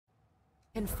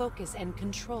can focus and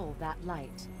control that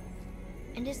light.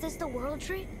 And is this the World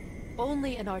Tree?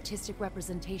 Only an artistic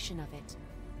representation of it.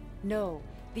 No,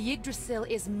 the Yggdrasil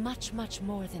is much, much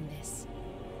more than this.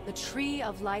 The Tree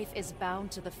of Life is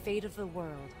bound to the fate of the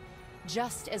world,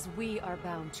 just as we are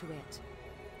bound to it.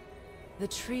 The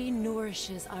tree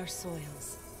nourishes our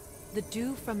soils. The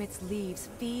dew from its leaves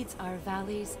feeds our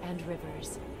valleys and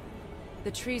rivers.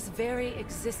 The tree's very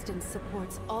existence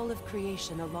supports all of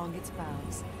creation along its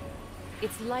boughs.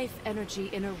 Its life energy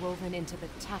interwoven into the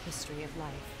tapestry of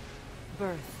life.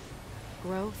 Birth,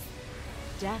 growth,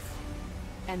 death,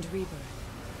 and rebirth.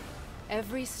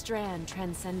 Every strand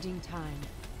transcending time,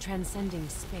 transcending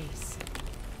space.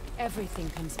 Everything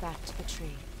comes back to the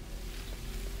tree.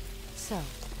 So,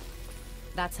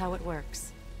 that's how it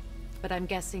works. But I'm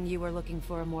guessing you were looking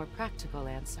for a more practical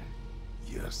answer.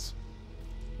 Yes.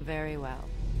 Very well.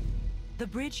 The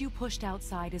bridge you pushed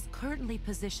outside is currently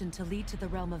positioned to lead to the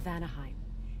realm of Vanaheim.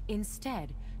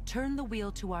 Instead, turn the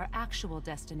wheel to our actual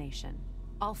destination,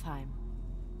 Alfheim.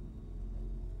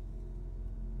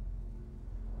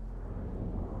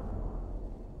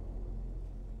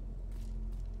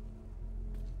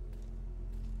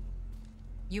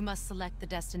 You must select the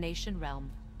destination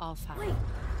realm, Alfheim. Wait,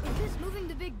 is this moving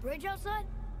the big bridge outside?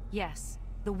 Yes.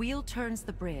 The wheel turns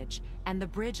the bridge, and the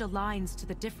bridge aligns to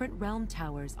the different realm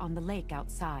towers on the lake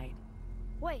outside.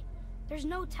 Wait, there's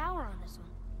no tower on this one.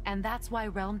 And that's why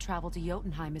realm travel to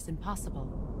Jotunheim is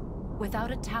impossible.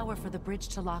 Without a tower for the bridge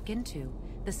to lock into,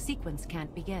 the sequence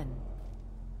can't begin.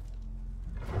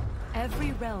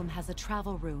 Every realm has a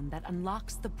travel rune that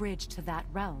unlocks the bridge to that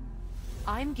realm.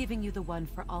 I'm giving you the one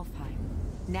for Alfheim.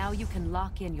 Now you can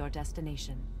lock in your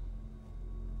destination.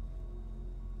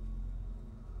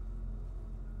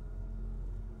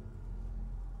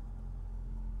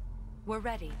 We're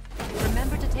ready.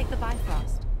 Remember to take the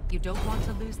Bifrost. You don't want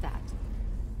to lose that.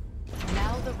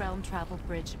 Now the realm travel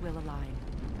bridge will align,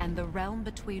 and the realm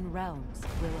between realms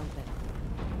will open.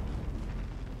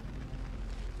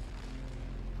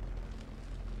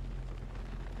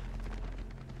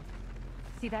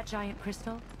 See that giant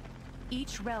crystal?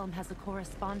 Each realm has a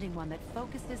corresponding one that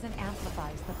focuses and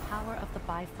amplifies the power of the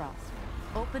Bifrost,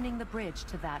 opening the bridge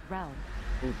to that realm.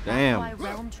 Oh, damn. That's why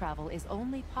realm travel is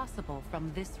only possible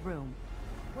from this room.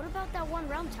 What about that one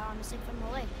realm tower missing from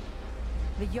the lake?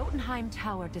 The Jotunheim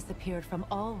Tower disappeared from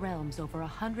all realms over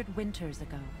 100 winters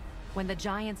ago, when the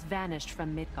giants vanished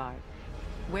from Midgard.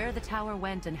 Where the tower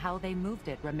went and how they moved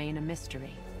it remain a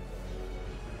mystery.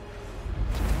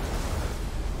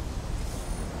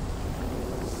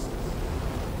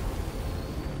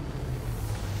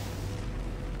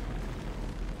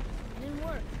 It didn't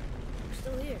work. We're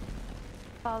still here.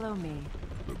 Follow me.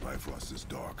 The Bifrost is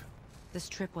dark. This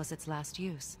trip was its last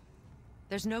use.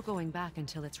 There's no going back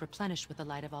until it's replenished with the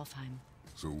light of Alfheim.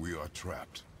 So we are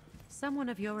trapped. Someone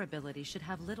of your ability should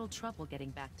have little trouble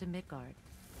getting back to Midgard.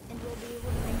 And we'll be able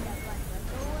to make that black light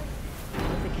go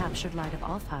away? With the captured light of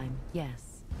Alfheim,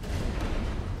 yes.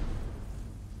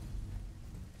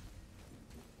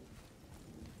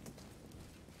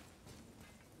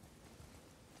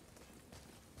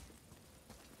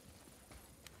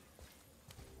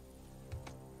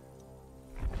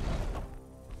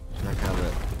 Like how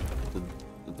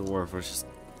the dwarf was just,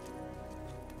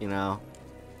 you know,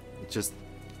 just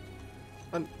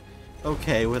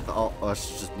okay with all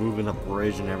us just moving a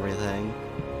bridge and everything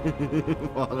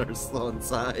while they're still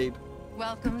inside.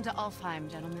 Welcome to Alfheim,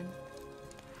 gentlemen.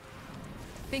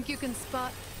 Think you can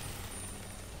spot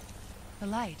the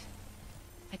light?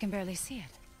 I can barely see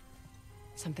it.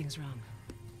 Something's wrong.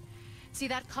 See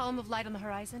that column of light on the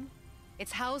horizon?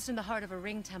 It's housed in the heart of a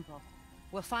ring temple.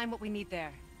 We'll find what we need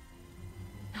there.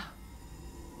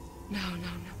 No. No.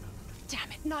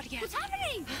 Damn it, not yet. What's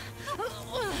happening?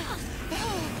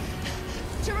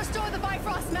 To restore the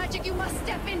Bifrost magic, you must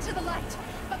step into the light.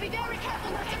 But be very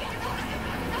careful not to get caught.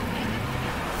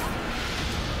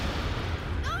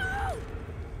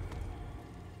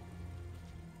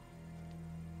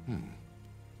 No!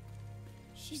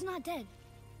 She's not dead.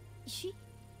 Is she?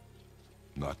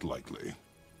 Not likely.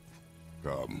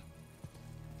 Come.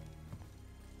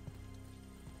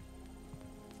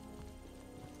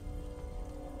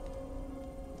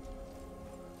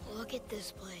 Look at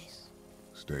this place.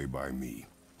 Stay by me.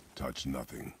 Touch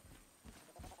nothing.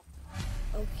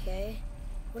 Okay.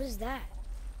 What is that?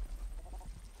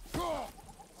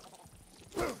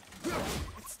 That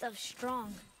stuff's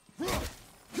strong. I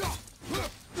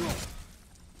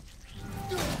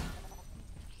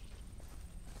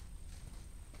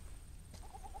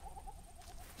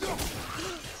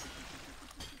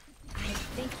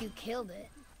think you killed it.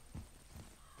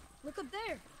 Look up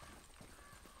there.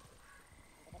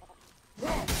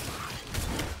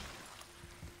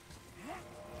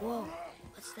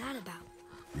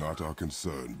 Not our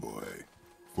concern, boy.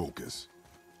 Focus.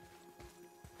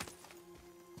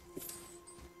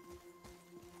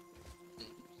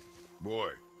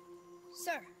 Boy.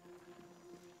 Sir,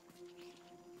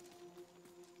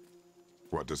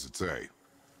 What does it say?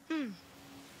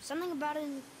 something about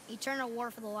an eternal war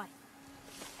for the light.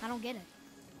 I don't get it.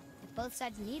 If both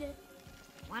sides need it,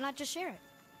 why not just share it?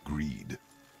 Greed.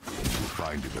 You'll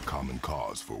find it a common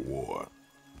cause for war.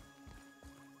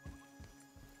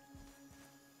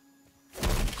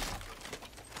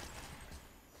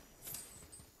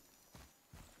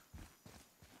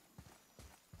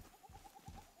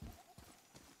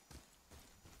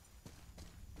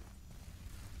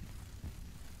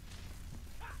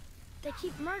 They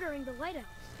keep murdering the lighthouse.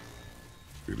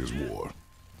 It is war.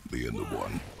 The end of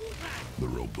one. The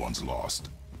robed one's lost.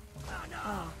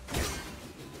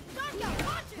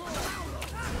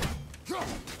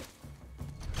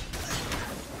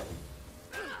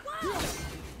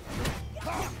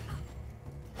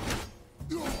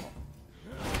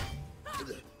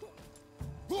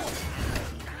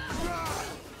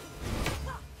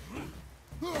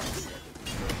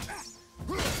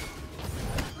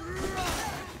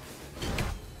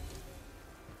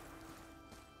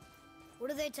 What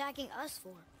are they attacking us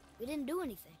for? We didn't do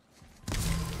anything.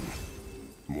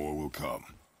 More will come.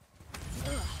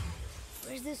 Ugh.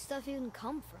 Where's this stuff even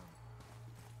come from?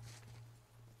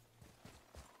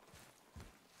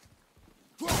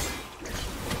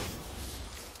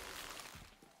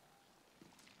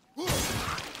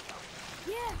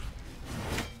 Yeah.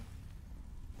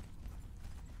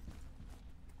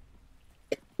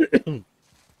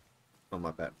 Oh,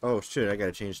 my bad. Oh, shit, I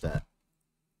gotta change that.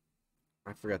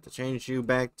 I forgot to change you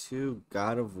back to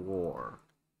God of War.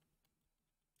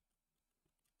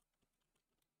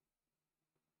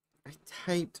 I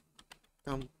typed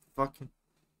dumb fucking...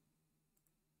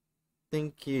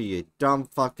 Thank you, you dumb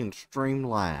fucking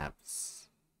Streamlabs.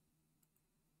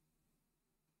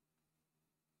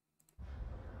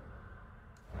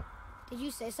 Did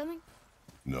you say something?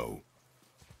 No.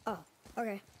 Oh,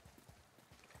 okay.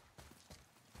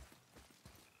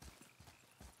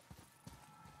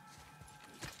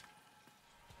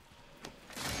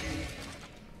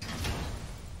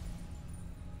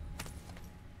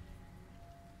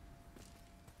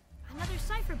 Another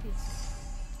cipher piece.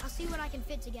 I'll see what I can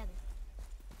fit together.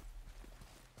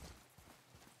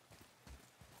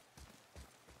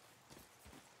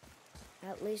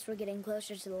 At least we're getting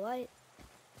closer to the light.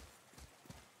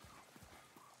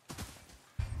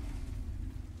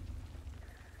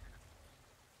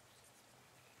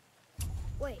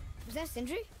 Wait, was that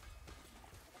Sindri?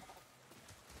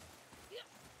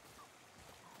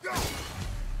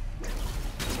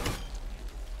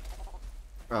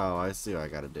 Oh, I see what I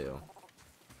gotta do.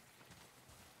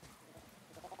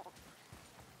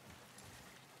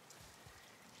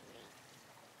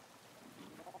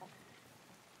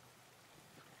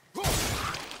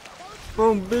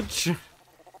 Boom, bitch!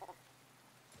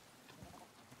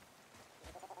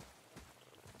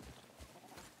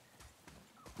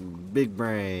 Big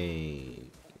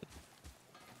brain.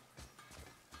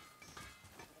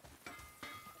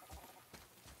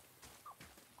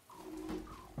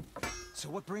 So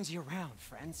what brings you around,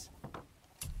 friends?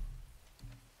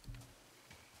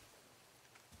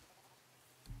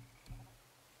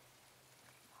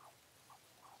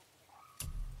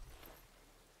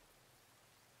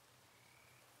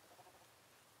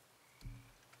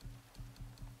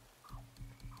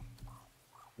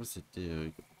 What's it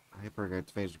do? Hyper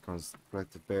activation causes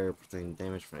collective barrier protecting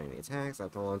damage from enemy attacks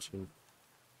after launching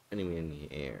enemy in the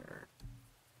air.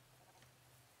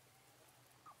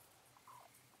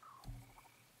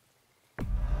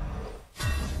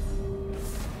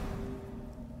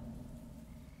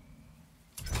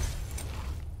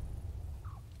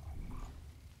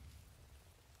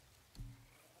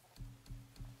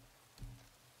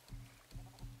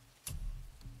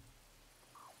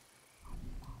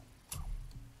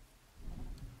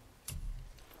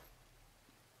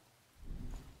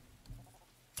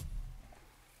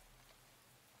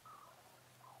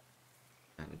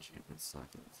 Enchantment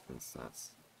sockets.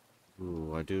 That's.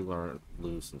 Ooh, I do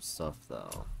lose some stuff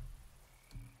though.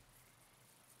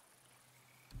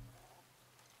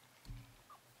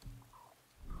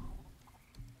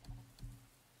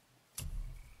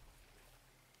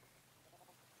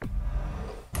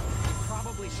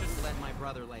 Probably shouldn't let my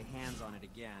brother lay hands on it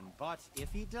again, but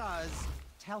if he does,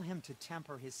 tell him to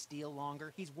temper his steel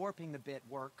longer. He's warping the bit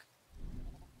work.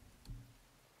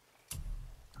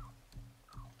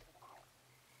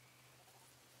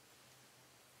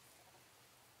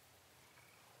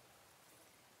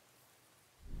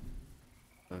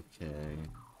 Okay.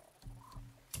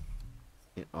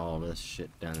 Get all this shit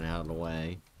done and out of the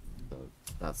way. So,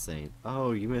 not saying,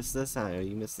 oh, you missed this out,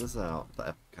 you missed this out.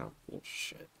 That kind of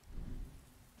bullshit.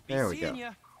 There we go.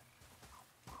 Ya.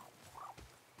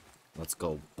 Let's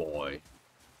go, boy.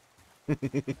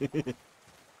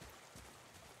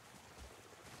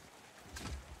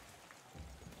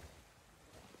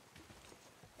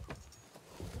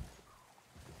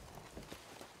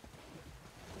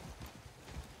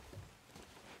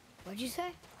 What'd you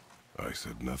say? I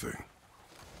said nothing.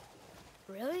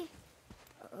 Really?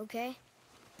 Okay.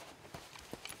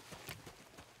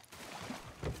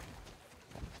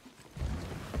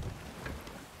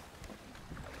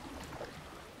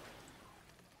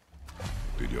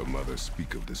 Did your mother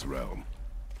speak of this realm?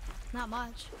 Not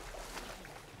much.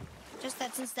 Just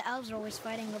that since the elves are always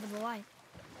fighting over the light,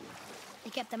 they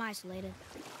kept them isolated.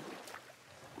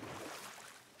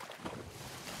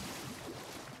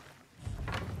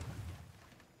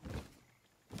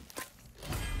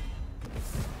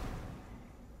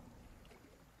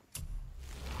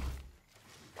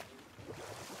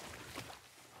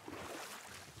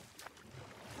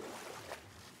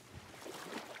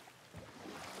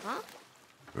 Huh?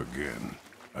 Again,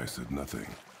 I said nothing.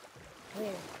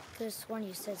 Weird. Could have sworn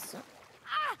you said something.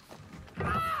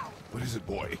 What is it,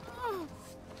 boy?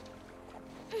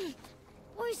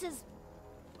 Voices.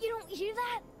 You don't hear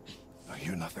that? I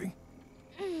hear nothing.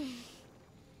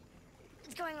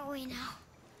 It's going away now.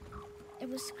 It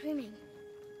was screaming.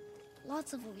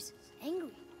 Lots of voices. Angry.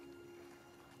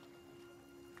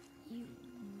 You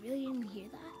really didn't hear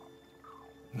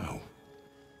that? No.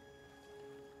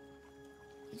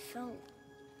 It felt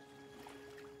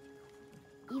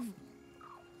evil.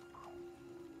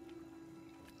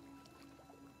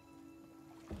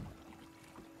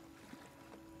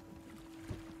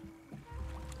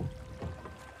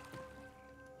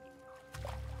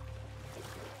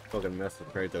 Fucking mess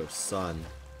with Kratos' son.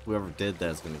 Whoever did that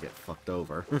is gonna get fucked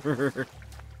over.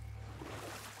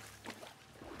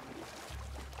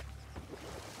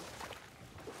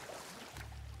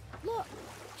 Look,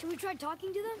 should we try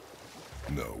talking to them?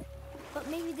 No. But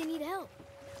maybe they need help.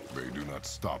 They do not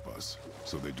stop us,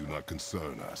 so they do not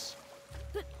concern us.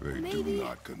 But They maybe... do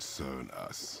not concern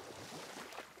us.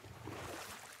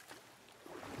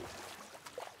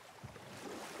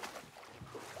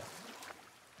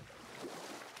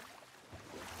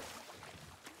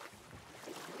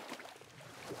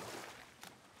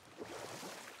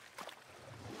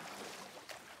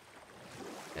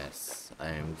 Yes, I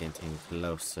am getting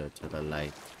closer to the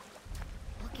light.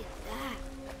 Look at that.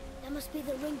 That must be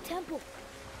the Ring Temple.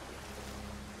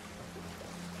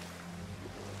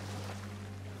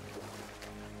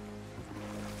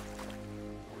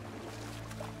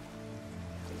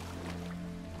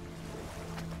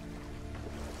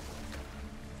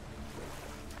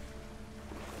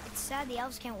 It's sad the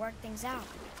elves can't work things out.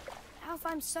 How if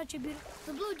I'm such a beautiful...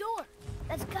 The blue door!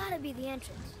 That's gotta be the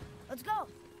entrance. Let's go!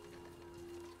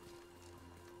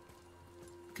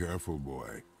 Careful,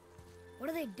 boy. What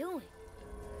are they doing?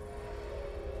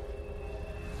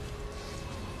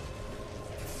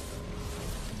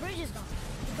 The bridge is gone.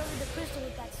 They covered the crystal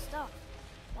with that stuff.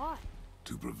 Why?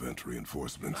 To prevent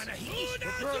reinforcements.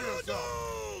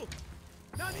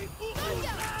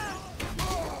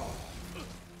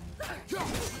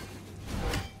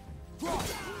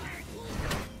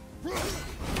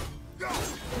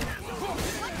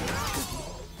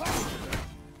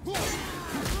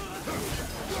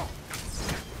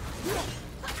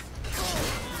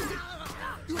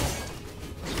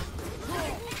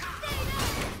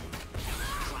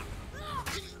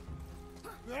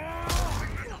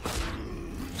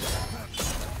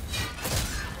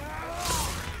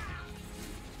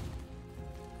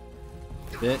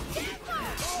 Bit.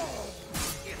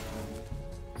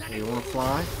 You wanna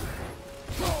fly?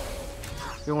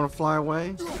 You wanna fly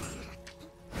away?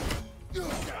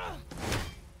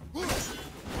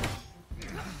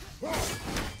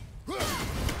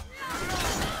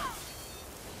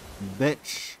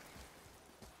 Bitch.